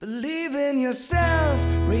Believe in yourself,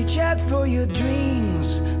 reach out for your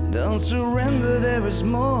dreams. Don't surrender, there is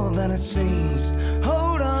more than it seems.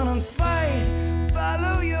 Hold on and fight,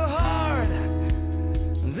 follow your heart.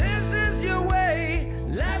 This is your way,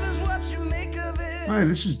 life is what you make of it. Hi,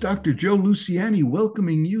 this is Dr. Joe Luciani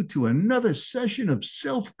welcoming you to another session of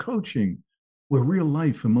self-coaching where real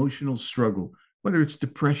life emotional struggle, whether it's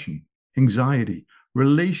depression, anxiety,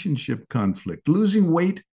 relationship conflict, losing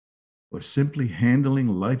weight, or simply handling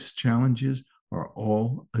life's challenges are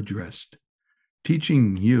all addressed,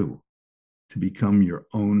 teaching you to become your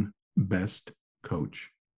own best coach.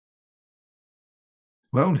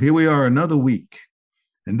 Well, here we are another week.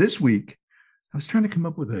 And this week, I was trying to come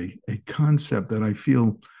up with a concept that I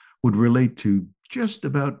feel would relate to just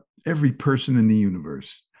about every person in the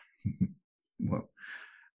universe. Well,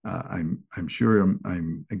 I'm sure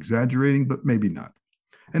I'm exaggerating, but maybe not.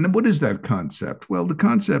 And then what is that concept? Well, the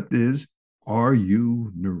concept is, are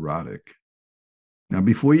you neurotic? Now,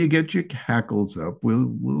 before you get your hackles up,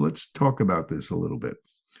 let's talk about this a little bit.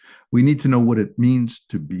 We need to know what it means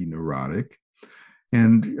to be neurotic.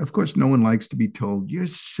 And of course, no one likes to be told, you're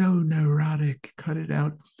so neurotic, cut it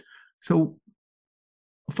out. So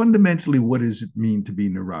fundamentally, what does it mean to be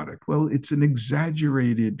neurotic? Well, it's an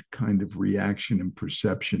exaggerated kind of reaction and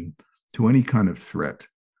perception to any kind of threat,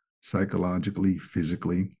 psychologically,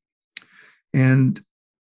 physically. And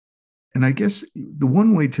I guess the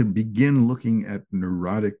one way to begin looking at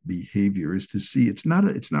neurotic behavior is to see it's not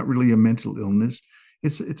really a mental illness.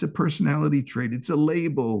 It's a personality trait. It's a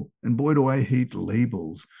label. And boy, do I hate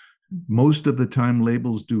labels. Most of the time,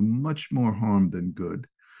 labels do much more harm than good.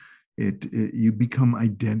 You become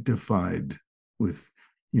identified with,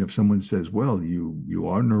 if someone says, well, you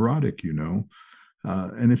are neurotic,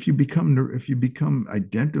 and if you become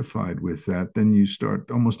identified with that, then you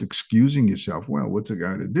start almost excusing yourself. Well, what's a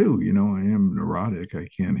guy to do? I am neurotic. I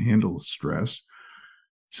can't handle stress.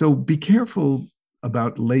 So be careful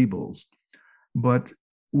about labels. But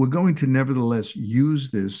we're going to nevertheless use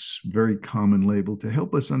this very common label to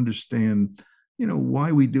help us understand,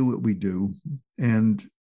 why we do what we do. And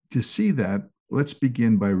to see that, let's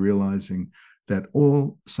begin by realizing that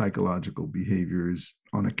all psychological behavior is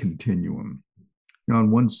on a continuum.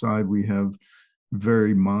 On one side, we have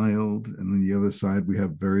very mild, and on the other side, we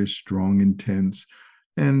have very strong, intense.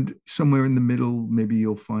 And somewhere in the middle, maybe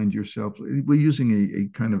you'll find yourself, we're using a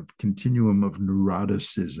kind of continuum of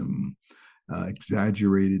neuroticism,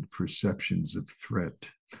 exaggerated perceptions of threat,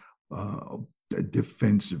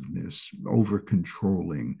 defensiveness, over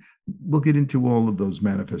controlling. We'll get into all of those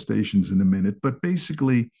manifestations in a minute, but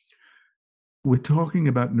basically, we're talking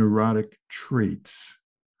about neurotic traits.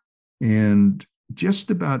 And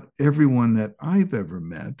just about everyone that I've ever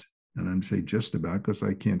met, and I'm saying just about because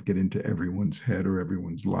I can't get into everyone's head or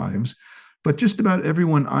everyone's lives, but just about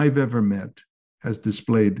everyone I've ever met has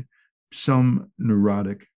displayed some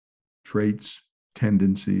neurotic traits,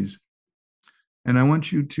 tendencies. And I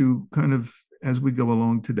want you to kind of, as we go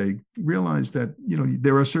along today, realize that,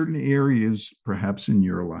 there are certain areas perhaps in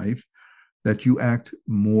your life that you act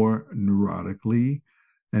more neurotically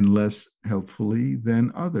and less helpfully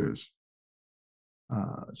than others.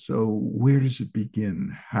 So where does it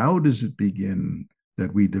begin? How does it begin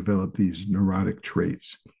that we develop these neurotic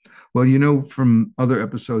traits? Well, from other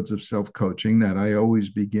episodes of self-coaching that I always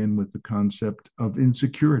begin with the concept of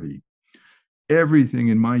insecurity. Everything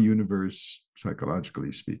in my universe,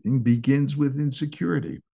 psychologically speaking, begins with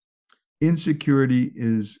insecurity. Insecurity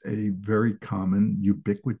is a very common,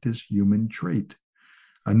 ubiquitous human trait.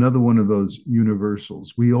 Another one of those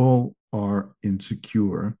universals. We all are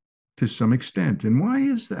insecure to some extent. And why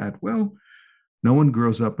is that? Well, no one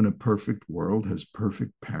grows up in a perfect world, has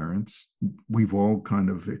perfect parents. We've all kind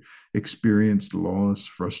of experienced loss,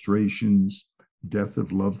 frustrations, death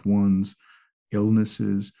of loved ones,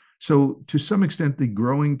 illnesses. So to some extent, the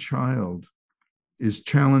growing child is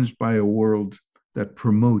challenged by a world that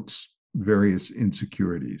promotes various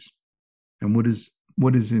insecurities. And what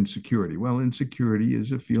is insecurity? Well, insecurity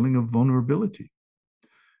is a feeling of vulnerability.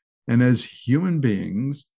 And as human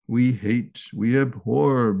beings, we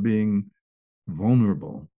abhor being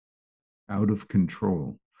vulnerable, out of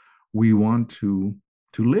control. We want to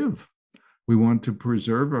live. We want to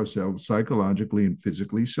preserve ourselves psychologically and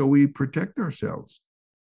physically, so we protect ourselves.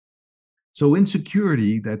 So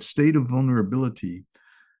insecurity, that state of vulnerability,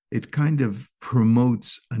 it kind of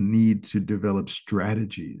promotes a need to develop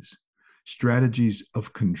strategies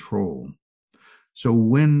of control. So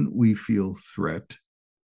when we feel threat,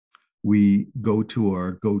 we go to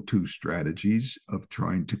our go-to strategies of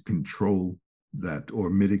trying to control that or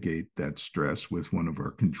mitigate that stress with one of our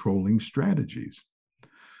controlling strategies.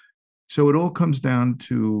 So it all comes down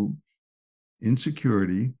to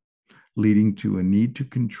insecurity leading to a need to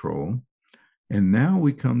control. And now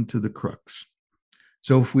we come to the crux.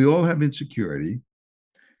 So if we all have insecurity,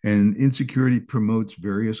 and insecurity promotes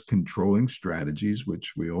various controlling strategies,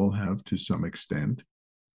 which we all have to some extent,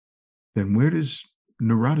 then where does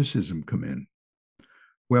neuroticism come in?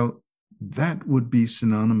 Well, that would be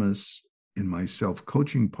synonymous in my self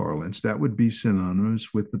coaching parlance. That would be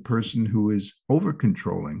synonymous with the person who is over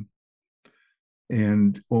controlling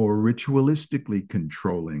and or ritualistically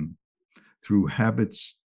controlling through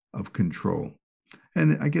habits of control.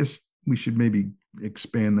 And I guess we should maybe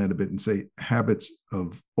expand that a bit and say habits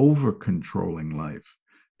of over controlling life,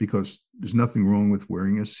 because there's nothing wrong with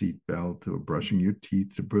wearing a seatbelt or brushing your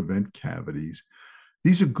teeth to prevent cavities.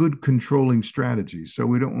 These are good controlling strategies. So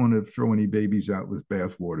we don't want to throw any babies out with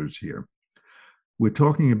bathwaters here. We're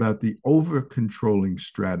talking about the over controlling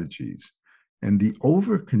strategies. And the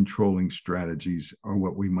over controlling strategies are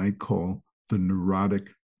what we might call the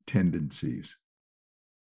neurotic tendencies,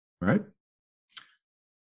 right?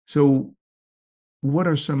 So, what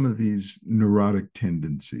are some of these neurotic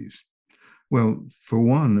tendencies? Well, for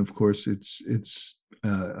one, of course, it's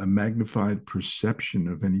a magnified perception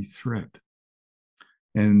of any threat,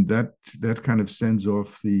 and that kind of sends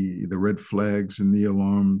off the red flags and the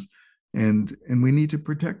alarms, and we need to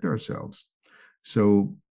protect ourselves.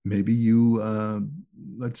 So maybe you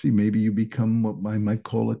let's see, maybe you become what I might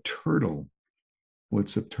call a turtle.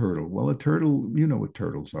 What's a turtle? Well, a turtle, you know what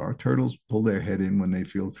turtles are. Turtles pull their head in when they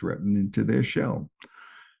feel threatened into their shell.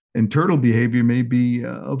 And turtle behavior may be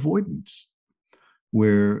avoidance,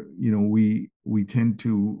 where we tend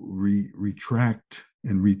to retract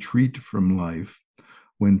and retreat from life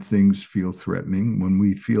when things feel threatening, when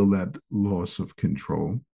we feel that loss of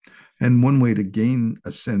control. And one way to gain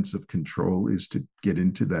a sense of control is to get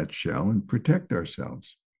into that shell and protect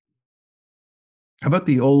ourselves. How about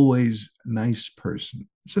the always nice person?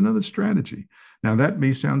 It's another strategy. Now, that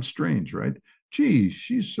may sound strange, right? Gee,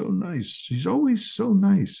 she's so nice. She's always so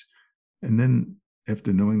nice. And then,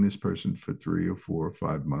 after knowing this person for 3 or 4 or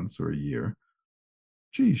 5 months or a year,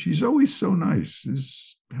 gee, she's always so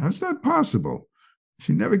nice. How's that possible?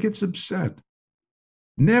 She never gets upset,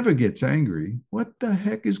 never gets angry. What the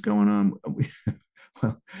heck is going on?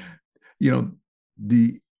 Well, you know,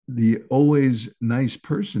 the always nice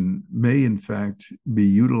person may in fact be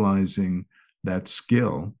utilizing that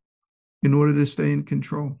skill in order to stay in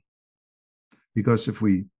control. Because if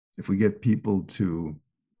we get people to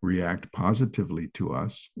react positively to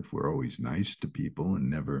us, if we're always nice to people and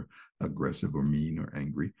never aggressive or mean or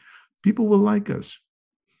angry, people will like us.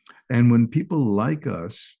 And when people like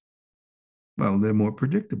us, well, they're more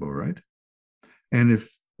predictable, right? And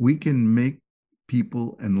if we can make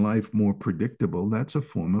people and life more predictable, that's a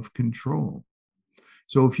form of control.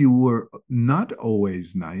 So if you were not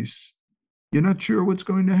always nice, you're not sure what's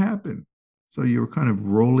going to happen. So you're kind of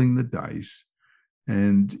rolling the dice,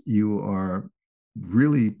 and you are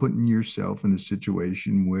really putting yourself in a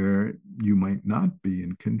situation where you might not be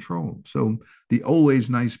in control. So the always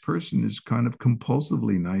nice person is kind of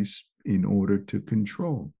compulsively nice in order to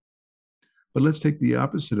control. But let's take the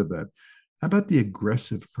opposite of that. How about the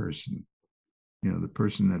aggressive person? The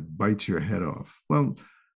person that bites your head off. Well,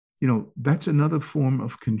 that's another form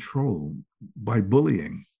of control by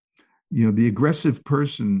bullying. The aggressive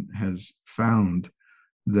person has found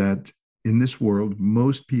that in this world,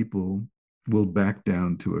 most people will back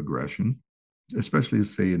down to aggression, especially,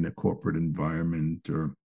 say, in a corporate environment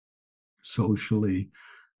or socially.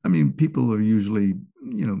 I mean, people are usually,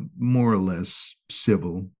 more or less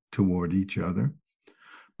civil toward each other.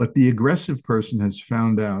 But the aggressive person has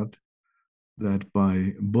found out that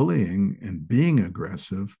by bullying and being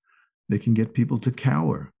aggressive, they can get people to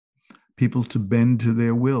cower, people to bend to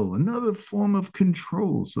their will, another form of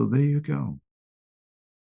control. So there you go.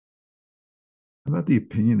 How about the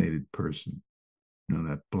opinionated person?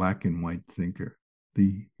 That black and white thinker,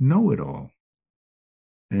 the know-it-all.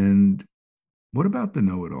 And what about the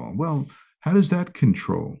know-it-all? Well, how does that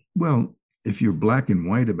control? Well, if you're black and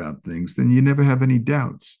white about things, then you never have any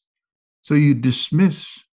doubts. So you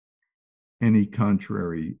dismiss any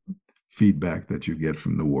contrary feedback that you get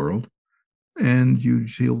from the world, and you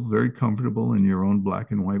feel very comfortable in your own black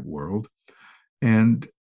and white world, and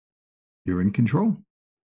you're in control.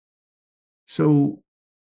 So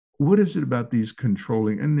what is it about these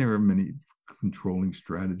controlling, and there are many controlling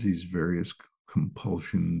strategies, various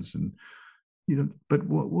compulsions, and but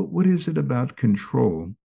what is it about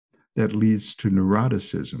control that leads to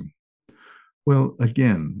neuroticism? Well,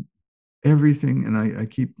 again, everything, and I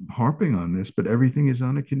keep harping on this, but everything is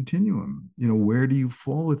on a continuum. Where do you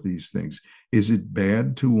fall with these things? Is it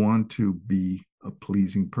bad to want to be a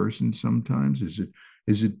pleasing person sometimes? Is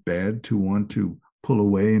it bad to want to pull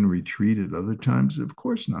away and retreat at other times? Of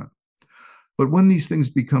course not. But when these things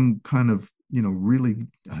become kind of, really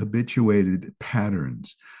habituated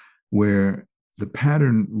patterns where the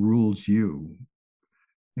pattern rules you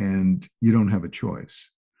and you don't have a choice.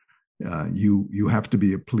 You have to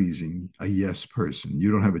be a yes person.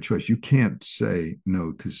 You don't have a choice. You can't say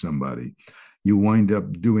no to somebody. You wind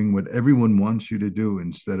up doing what everyone wants you to do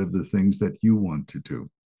instead of the things that you want to do.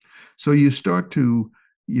 So you start to,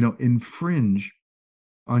 infringe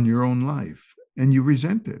on your own life, and you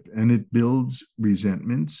resent it, and it builds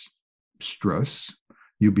resentments, stress.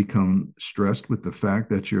 You become stressed with the fact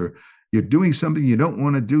that you're doing something you don't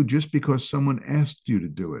want to do just because someone asked you to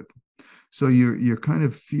do it. So you're kind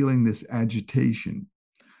of feeling this agitation,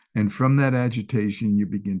 and from that agitation, you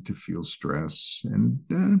begin to feel stress, and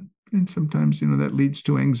sometimes that leads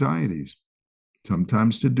to anxieties,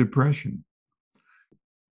 sometimes to depression.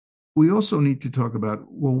 We also need to talk about,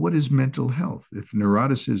 well, what is mental health? If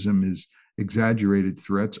neuroticism is exaggerated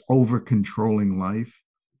threats, over controlling life,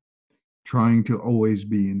 trying to always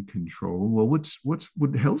be in control, well, what's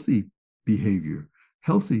would healthy behavior,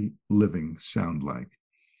 healthy living sound like?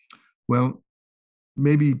 Well,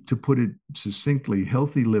 maybe to put it succinctly,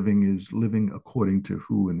 healthy living is living according to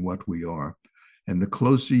who and what we are. And the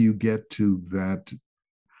closer you get to that,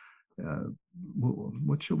 uh,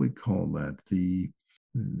 what shall we call that?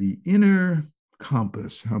 The inner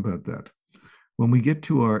compass. How about that? When we get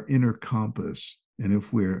to our inner compass, and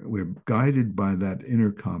if we're guided by that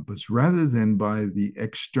inner compass rather than by the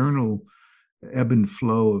external ebb and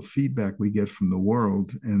flow of feedback we get from the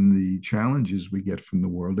world and the challenges we get from the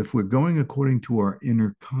world, if we're going according to our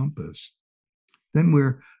inner compass, then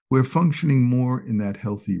we're functioning more in that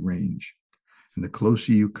healthy range. And the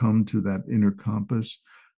closer you come to that inner compass,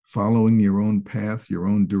 following your own path, your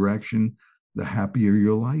own direction, the happier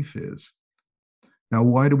your life is. Now,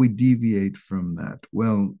 why do we deviate from that?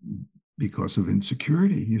 Well, because of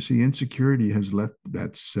insecurity. You see, insecurity has left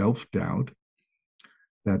that self-doubt,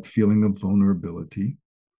 that feeling of vulnerability,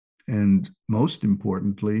 and most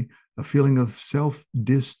importantly, a feeling of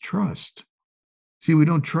self-distrust. See, we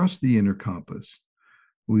don't trust the inner compass.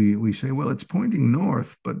 We say, well, it's pointing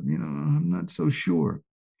north, but I'm not so sure.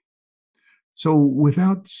 So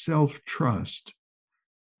without self-trust,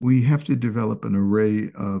 we have to develop an array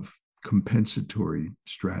of compensatory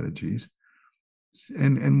strategies.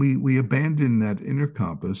 And we abandon that inner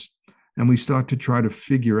compass and we start to try to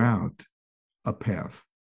figure out a path.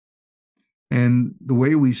 And the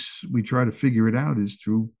way we try to figure it out is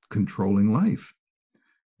through controlling life.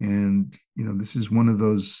 And this is one of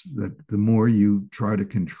those that the more you try to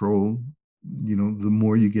control, the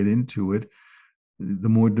more you get into it, the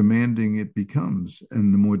more demanding it becomes.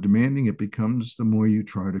 And the more demanding it becomes, the more you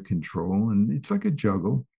try to control. And it's like a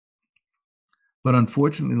juggle. But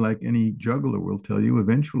unfortunately, like any juggler will tell you,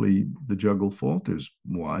 eventually the juggle falters.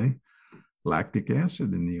 Why? Lactic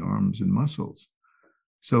acid in the arms and muscles.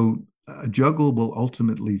 So a juggle will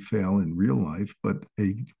ultimately fail in real life, but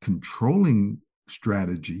a controlling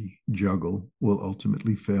strategy juggle will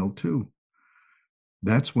ultimately fail too.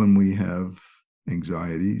 That's when we have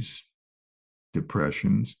anxieties,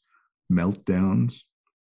 depressions, meltdowns.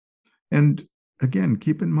 And again,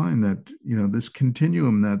 keep in mind that, this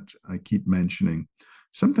continuum that I keep mentioning,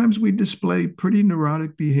 sometimes we display pretty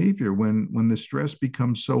neurotic behavior when the stress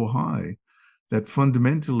becomes so high that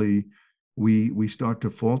fundamentally we start to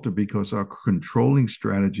falter because our controlling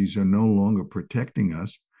strategies are no longer protecting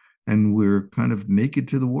us, and we're kind of naked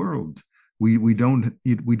to the world. We don't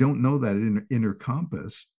know that inner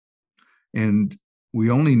compass, and we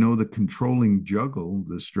only know the controlling juggle,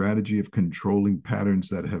 the strategy of controlling patterns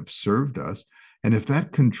that have served us. And if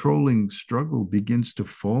that controlling struggle begins to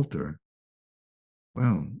falter,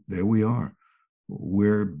 well, there we are.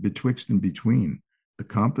 We're betwixt and between. The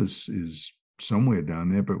compass is somewhere down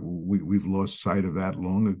there, but we've lost sight of that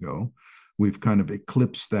long ago. We've kind of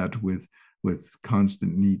eclipsed that with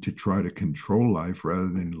constant need to try to control life rather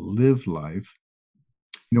than live life.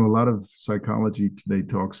 A lot of psychology today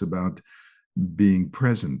talks about being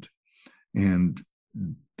present. And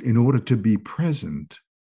in order to be present,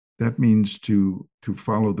 that means to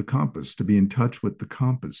follow the compass, to be in touch with the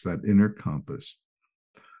compass, that inner compass.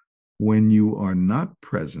 When you are not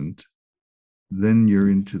present, then you're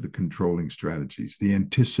into the controlling strategies, the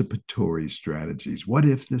anticipatory strategies. What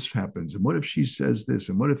if this happens? And what if she says this?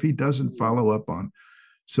 And what if he doesn't follow up on?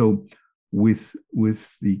 So with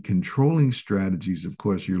the controlling strategies, of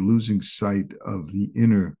course, you're losing sight of the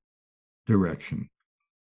inner direction.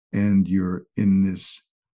 And you're in this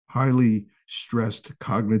highly stressed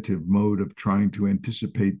cognitive mode of trying to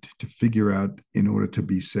anticipate, to figure out in order to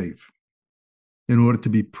be safe. In order to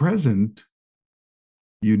be present,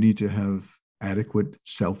 you need to have adequate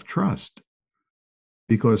self-trust,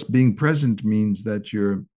 because being present means that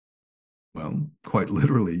you're, well, quite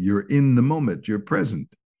literally, you're in the moment, you're present.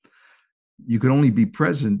 You can only be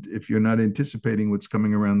present if you're not anticipating what's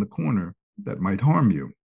coming around the corner that might harm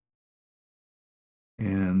you.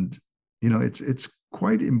 And, it's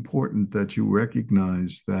quite important that you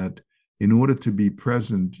recognize that in order to be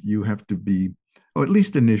present, you have to be, or at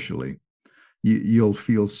least initially, you'll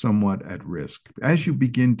feel somewhat at risk. As you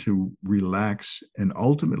begin to relax and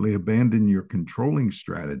ultimately abandon your controlling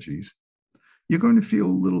strategies, you're going to feel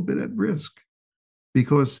a little bit at risk.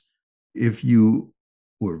 Because if you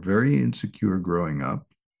were very insecure growing up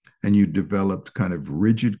and you developed kind of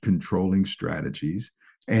rigid controlling strategies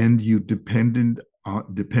and you depended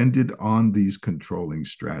on these controlling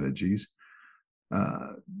strategies,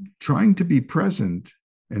 trying to be present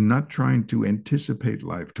and not trying to anticipate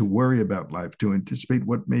life, to worry about life, to anticipate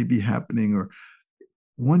what may be happening, or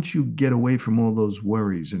once you get away from all those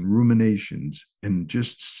worries and ruminations and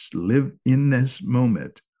just live in this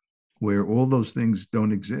moment where all those things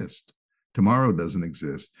don't exist. Tomorrow doesn't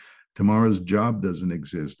exist. Tomorrow's job doesn't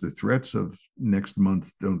exist. The threats of next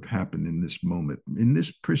month don't happen in this moment. In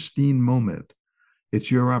this pristine moment, it's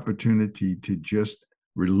your opportunity to just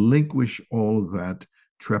relinquish all of that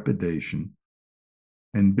trepidation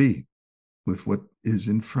and be with what is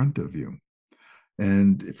in front of you.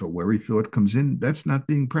 And if a worry thought comes in, that's not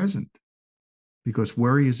being present, because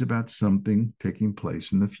worry is about something taking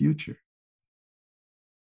place in the future.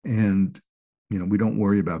 And, we don't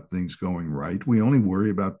worry about things going right. We only worry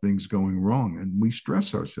about things going wrong, and we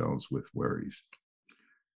stress ourselves with worries.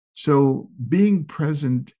 So being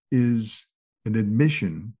present is an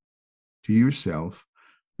admission to yourself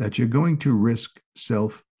that you're going to risk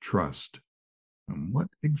self-trust. And what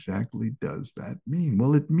exactly does that mean?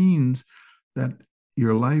 Well, it means that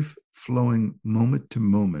your life flowing moment to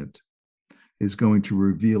moment is going to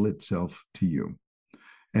reveal itself to you.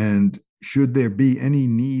 And should there be any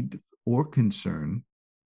need or concern,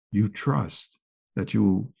 you trust that you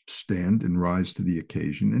will stand and rise to the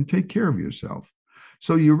occasion and take care of yourself.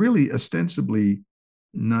 So you're really ostensibly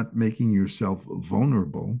not making yourself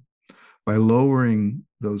vulnerable by lowering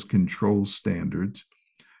those control standards.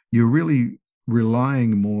 You're really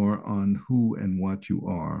relying more on who and what you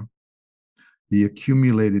are, the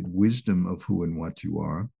accumulated wisdom of who and what you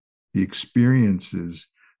are, the experiences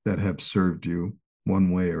that have served you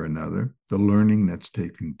one way or another, the learning that's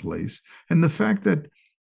taken place, and the fact that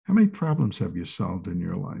how many problems have you solved in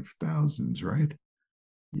your life? Thousands, right?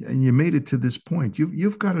 And you made it to this point.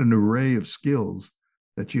 You've got an array of skills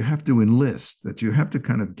that you have to enlist, that you have to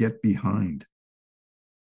kind of get behind.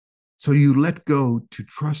 So you let go to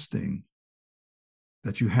trusting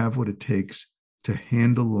that you have what it takes to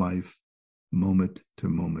handle life moment to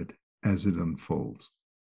moment as it unfolds.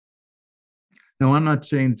 Now, I'm not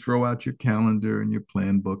saying throw out your calendar and your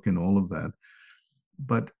plan book and all of that,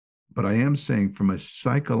 but I am saying from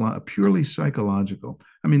a purely psychological,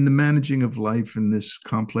 the managing of life in this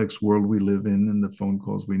complex world we live in, and the phone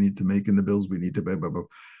calls we need to make and the bills we need to pay, blah, blah, blah,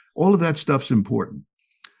 all of that stuff's important.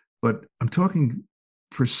 But I'm talking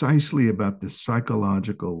precisely about the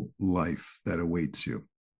psychological life that awaits you.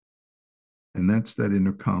 And that's that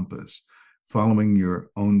inner compass, following your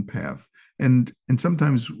own path. And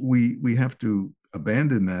sometimes we have to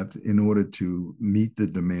abandon that in order to meet the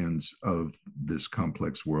demands of this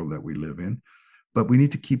complex world that we live in. But we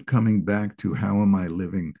need to keep coming back to how am I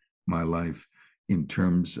living my life in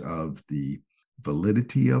terms of the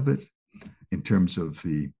validity of it, in terms of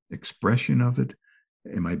the expression of it.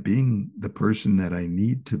 Am I being the person that I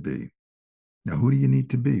need to be? Now, who do you need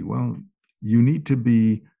to be? Well, you need to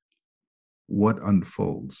be what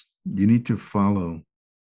unfolds. You need to follow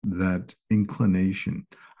that inclination.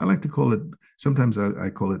 I like to call it, sometimes I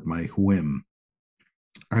call it my whim.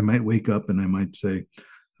 I might wake up and I might say,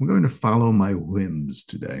 I'm going to follow my whims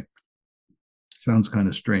today. Sounds kind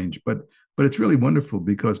of strange, but it's really wonderful,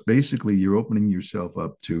 because basically you're opening yourself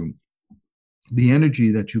up to the energy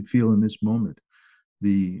that you feel in this moment,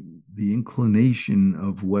 the inclination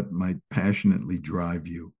of what might passionately drive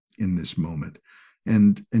you in this moment.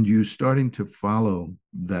 And you're starting to follow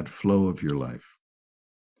that flow of your life,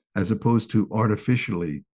 as opposed to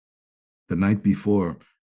artificially the night before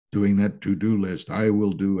doing that to-do list. I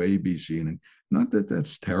will do A, B, C. And not that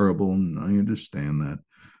that's terrible, and I understand that.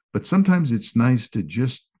 But sometimes it's nice to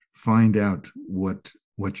just find out what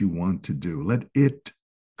you want to do. Let it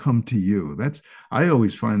come to you. I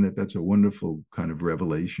always find that that's a wonderful kind of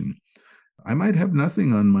revelation. I might have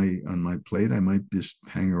nothing on my plate. I might just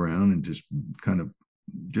hang around and just kind of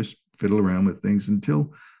just fiddle around with things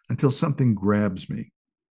until something grabs me.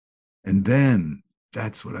 And then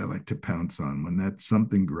that's what I like to pounce on, when that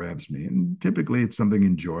something grabs me. And typically it's something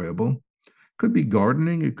enjoyable. Could be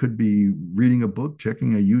gardening, it could be reading a book,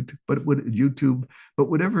 checking a YouTube, but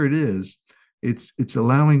whatever it is, it's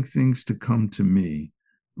allowing things to come to me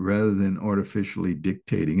rather than artificially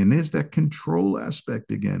dictating. And there's that control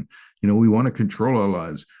aspect again. We want to control our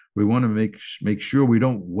lives. We want to make sure we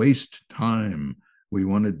don't waste time. We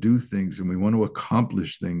want to do things and we want to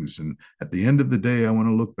accomplish things. And at the end of the day, I want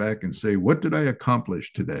to look back and say, what did I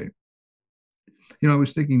accomplish today? I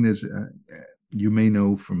was thinking this, you may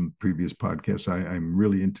know from previous podcasts, I'm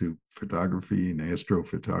really into photography and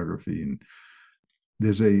astrophotography. And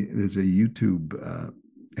there's a YouTube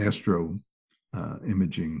astro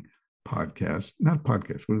imaging podcast, not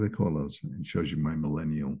podcast. What do they call those? It shows you my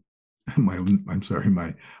millennial, my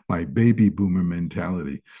baby boomer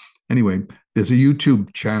mentality. Anyway, there's a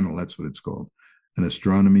YouTube channel. That's what it's called, an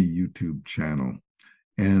astronomy YouTube channel.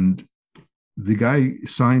 And the guy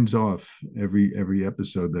signs off every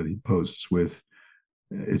episode that he posts with,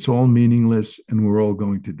 "It's all meaningless and we're all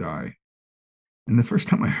going to die." And the first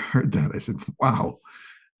time I heard that, I said, wow,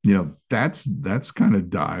 that's kind of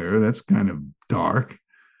dire. That's kind of dark.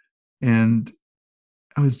 And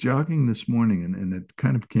I was jogging this morning and it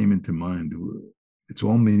kind of came into mind. It's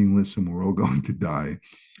all meaningless and we're all going to die.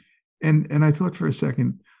 And I thought for a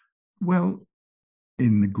second, well,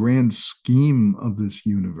 in the grand scheme of this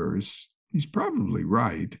universe, he's probably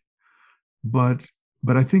right. But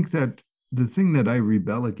I think that the thing that I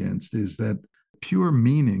rebel against is that pure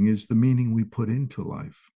meaning is the meaning we put into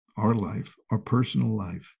life, our personal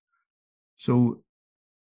life. So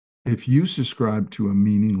if you subscribe to a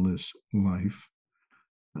meaningless life,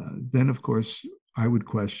 then of course I would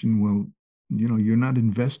question, well, you're not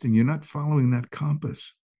investing, you're not following that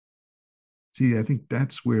compass. See, I think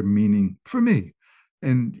that's where meaning, for me,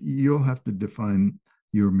 and you'll have to define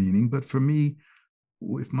your meaning, but for me,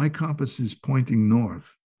 if my compass is pointing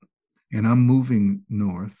north and I'm moving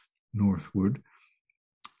northward,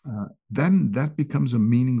 then that becomes a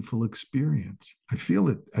meaningful experience. I feel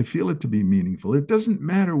it to be meaningful. It doesn't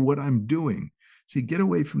matter what I'm doing. See, get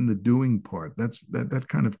away from the doing part. That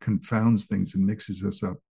kind of confounds things and mixes us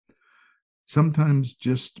up. Sometimes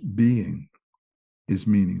just being is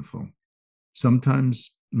meaningful.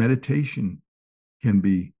 Sometimes meditation can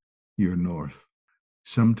be your north.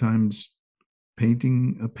 Sometimes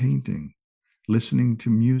painting a painting, listening to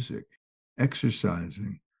music,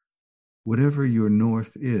 exercising, whatever your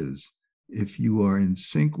north is, if you are in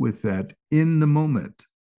sync with that in the moment,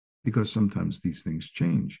 because sometimes these things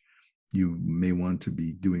change. You may want to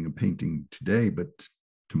be doing a painting today, but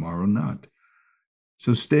tomorrow not.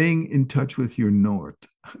 So staying in touch with your north,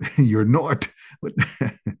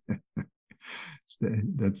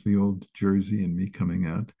 that's the old Jersey and me coming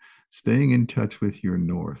out. Staying in touch with your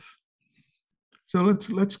north. So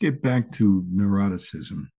let's get back to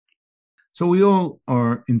neuroticism. So we all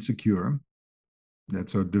are insecure.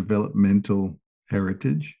 That's our developmental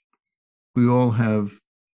heritage. We all have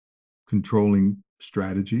controlling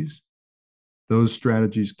strategies. Those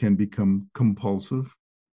strategies can become compulsive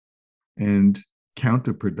and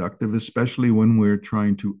counterproductive, especially when we're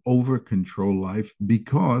trying to over-control life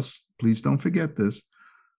because, please don't forget this,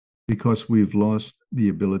 because we've lost the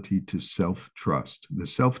ability to self-trust. The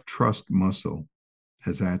self-trust muscle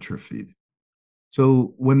has atrophied.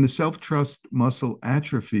 So when the self-trust muscle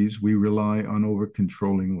atrophies, we rely on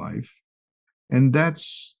over-controlling life. And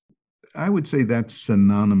I would say that's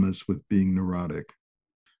synonymous with being neurotic.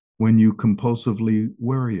 When you compulsively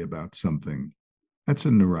worry about something, that's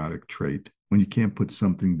a neurotic trait. When you can't put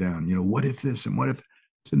something down, what if this and what if,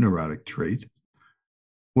 it's a neurotic trait.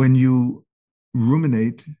 When you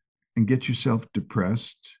ruminate and get yourself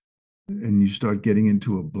depressed and you start getting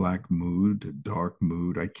into a black mood, a dark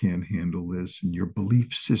mood, I can't handle this, and your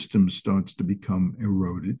belief system starts to become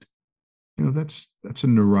eroded, that's a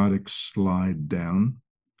neurotic slide down.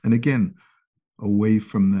 And again, away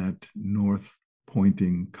from that north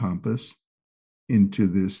pointing compass into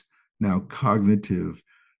this now cognitive,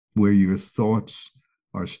 where your thoughts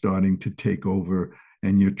are starting to take over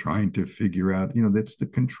and you're trying to figure out, that's the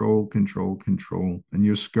control. And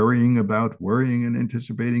you're scurrying about, worrying and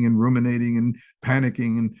anticipating and ruminating and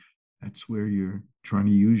panicking. And that's where you're trying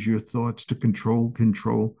to use your thoughts to control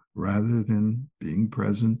rather than being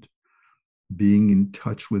present, being in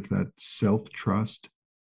touch with that self-trust.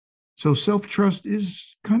 So self-trust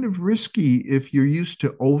is kind of risky if you're used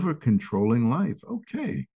to over-controlling life.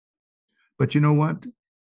 Okay, But you know what?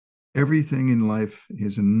 Everything in life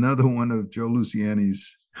is another one of Joe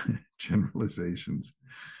Luciani's generalizations.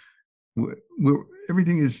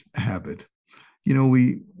 Everything is habit.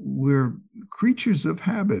 We're creatures of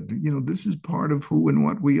habit. This is part of who and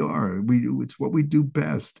what we are. It's what we do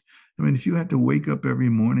best. I mean, if you had to wake up every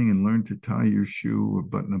morning and learn to tie your shoe or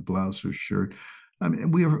button a blouse or shirt, I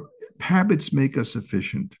mean, habits make us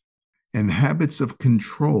efficient, and habits of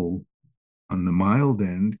control on the mild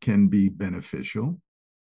end can be beneficial,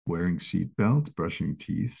 wearing seatbelts, brushing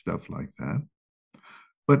teeth, stuff like that.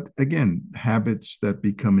 But again, habits that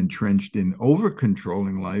become entrenched in over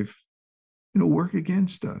controlling life, work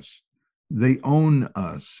against us. They own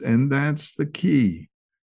us, and that's the key.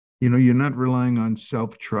 You're not relying on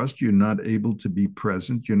self-trust. You're not able to be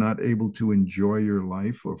present. You're not able to enjoy your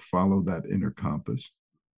life or follow that inner compass,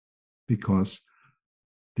 because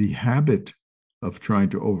the habit of trying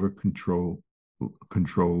to over control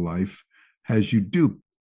life has you duped.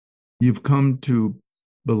 You've come to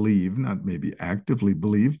believe, not maybe actively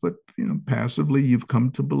believe, but passively, you've come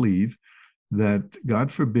to believe that,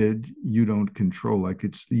 God forbid, you don't control, like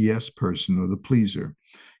it's the yes person or the pleaser.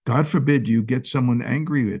 God forbid you get someone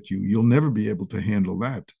angry at you. You'll never be able to handle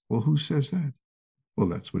that. Well, who says that? Well,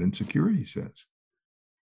 that's what insecurity says.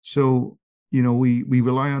 So, we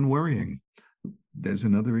rely on worrying. There's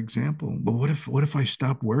another example. But what if I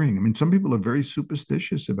stop worrying? I mean, some people are very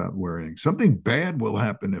superstitious about worrying. Something bad will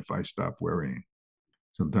happen if I stop worrying.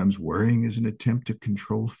 Sometimes worrying is an attempt to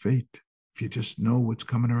control fate. If you just know what's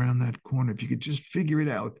coming around that corner, if you could just figure it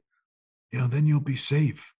out, then you'll be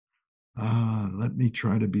safe. Let me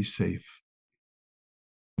try to be safe.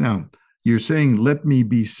 Now, you're saying, let me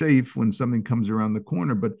be safe when something comes around the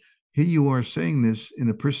corner, but here you are saying this in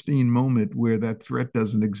a pristine moment where that threat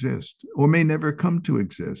doesn't exist or may never come to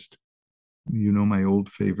exist. My old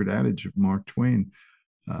favorite adage of Mark Twain,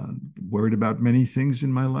 worried about many things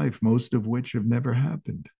in my life, most of which have never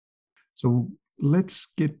happened. So let's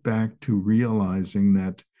get back to realizing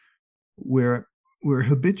that we're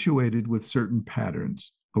habituated with certain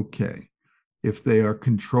patterns. Okay, if they are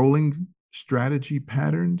controlling strategy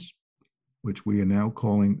patterns, which we are now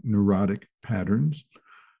calling neurotic patterns,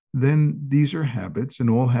 then these are habits, and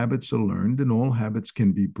all habits are learned, and all habits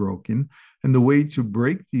can be broken. And the way to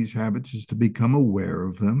break these habits is to become aware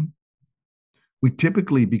of them. We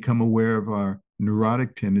typically become aware of our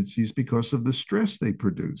neurotic tendencies because of the stress they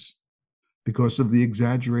produce, because of the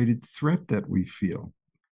exaggerated threat that we feel.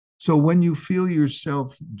 So when you feel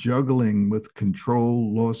yourself juggling with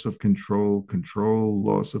control, loss of control,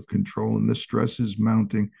 loss of control, and the stress is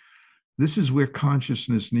mounting, this is where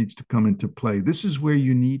consciousness needs to come into play. This is where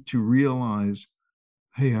you need to realize,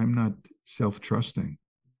 hey, I'm not self-trusting.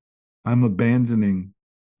 I'm abandoning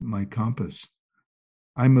my compass.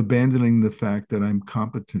 I'm abandoning the fact that I'm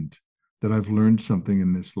competent, that I've learned something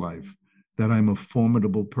in this life, that I'm a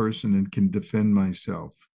formidable person and can defend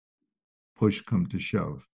myself, push come to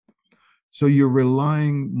shove. So you're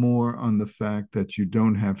relying more on the fact that you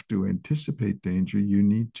don't have to anticipate danger. You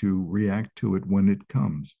need to react to it when it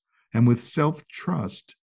comes. And with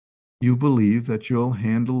self-trust, you believe that you'll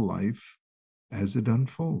handle life as it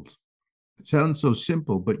unfolds. It sounds so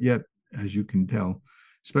simple, but yet, as you can tell,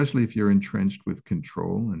 especially if you're entrenched with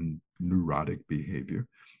control and neurotic behavior,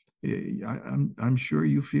 I'm sure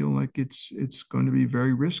you feel like it's going to be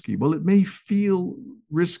very risky. Well, it may feel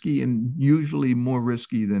risky, and usually more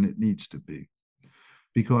risky than it needs to be,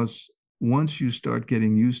 because once you start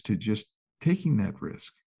getting used to just taking that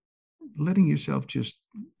risk, letting yourself just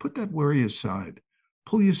put that worry aside,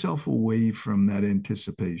 pull yourself away from that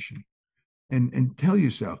anticipation, and tell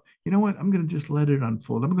yourself, you know what, I'm going to just let it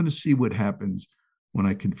unfold. I'm going to see what happens when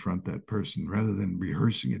I confront that person, rather than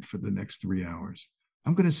rehearsing it for the next 3 hours.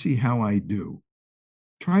 I'm going to see how I do.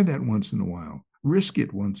 Try that once in a while. Risk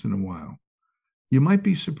it once in a while. You might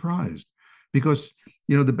be surprised, because,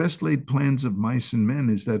 the best laid plans of mice and men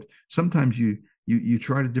is that sometimes you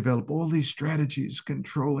try to develop all these strategies,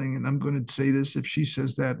 controlling, and I'm going to say this if she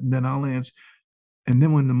says that, and then I'll answer. And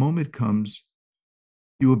then when the moment comes,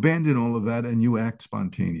 you abandon all of that and you act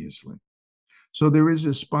spontaneously. So there is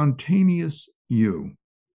a spontaneous you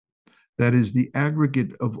that is the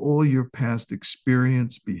aggregate of all your past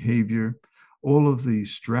experience, behavior, all of the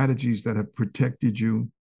strategies that have protected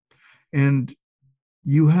you. And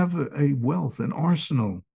you have a wealth, an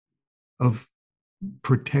arsenal of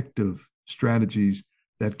protective strategies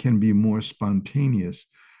that can be more spontaneous,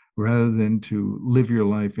 rather than to live your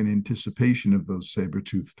life in anticipation of those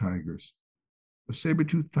saber-toothed tigers. The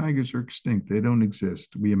saber-toothed tigers are extinct. They don't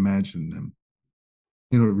exist. We imagine them.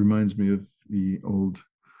 It reminds me of the old,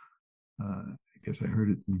 I guess I heard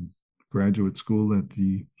it in graduate school, that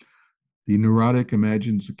the The neurotic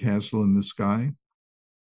imagines a castle in the sky.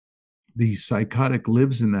 The psychotic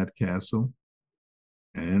lives in that castle.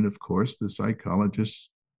 And of course, the psychologist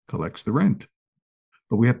collects the rent.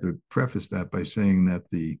 But we have to preface that by saying that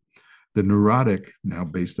the neurotic, now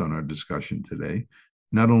based on our discussion today,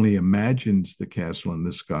 not only imagines the castle in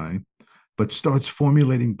the sky, but starts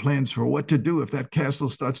formulating plans for what to do if that castle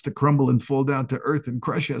starts to crumble and fall down to earth and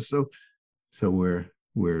crush us. So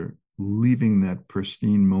we're leaving that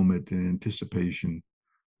pristine moment in anticipation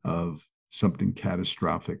of something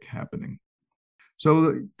catastrophic happening.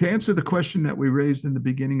 So to answer the question that we raised in the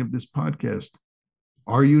beginning of this podcast,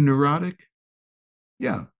 are you neurotic?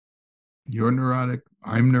 Yeah, you're neurotic.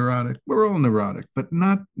 I'm neurotic. We're all neurotic, but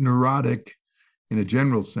not neurotic in a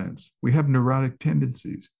general sense. We have neurotic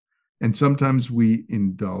tendencies. And sometimes we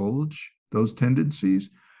indulge those tendencies.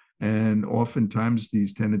 And oftentimes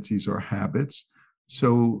these tendencies are habits.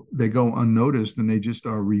 So they go unnoticed and they just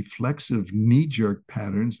are reflexive knee-jerk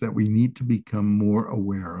patterns that we need to become more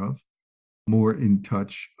aware of, more in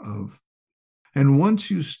touch of. And once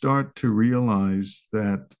you start to realize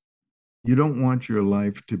that you don't want your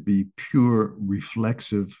life to be pure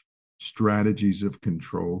reflexive strategies of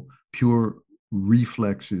control, pure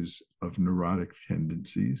reflexes of neurotic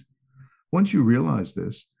tendencies, once you realize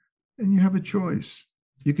this, then you have a choice.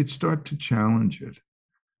 You could start to challenge it.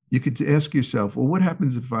 You could ask yourself, well, what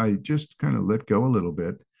happens if I just kind of let go a little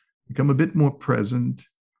bit, become a bit more present?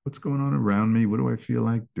 What's going on around me? What do I feel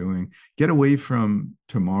like doing? Get away from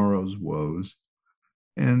tomorrow's woes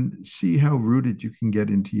and see how rooted you can get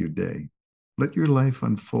into your day. Let your life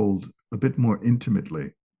unfold a bit more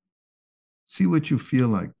intimately. See what you feel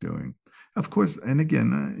like doing. Of course, and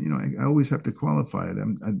again, I always have to qualify it.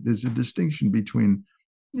 There's a distinction between,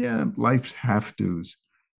 life's have-tos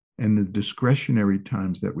and the discretionary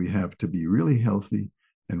times that we have to be really healthy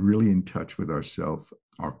and really in touch with ourself,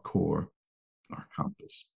 our core, our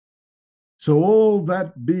compass. So all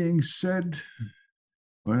that being said,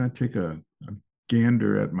 why not take a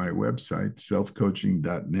gander at my website,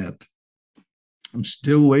 selfcoaching.net. I'm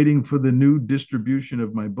still waiting for the new distribution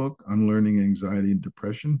of my book, Unlearning Anxiety and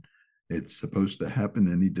Depression. It's supposed to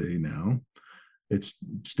happen any day now. It's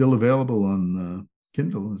still available on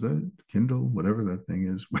Kindle. Is that it? Kindle, whatever that thing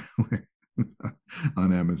is,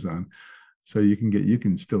 on Amazon. So you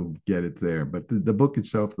can still get it there. But the book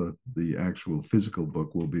itself, the actual physical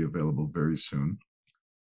book, will be available very soon.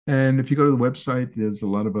 And if you go to the website, there's a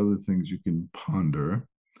lot of other things you can ponder.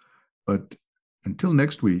 But until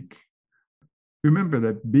next week, remember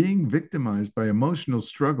that being victimized by emotional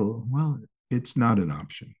struggle, well, it's not an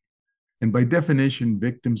option. And by definition,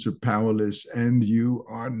 victims are powerless, and you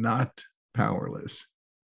are not powerless.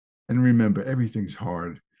 And remember, everything's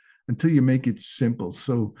hard until you make it simple.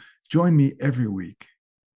 So join me every week.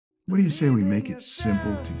 What do you say we make it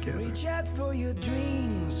simple together? Reach out for your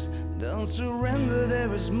dreams. Don't surrender,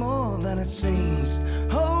 there is more than it seems.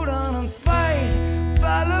 Hold on and fight.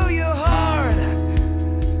 Follow your heart.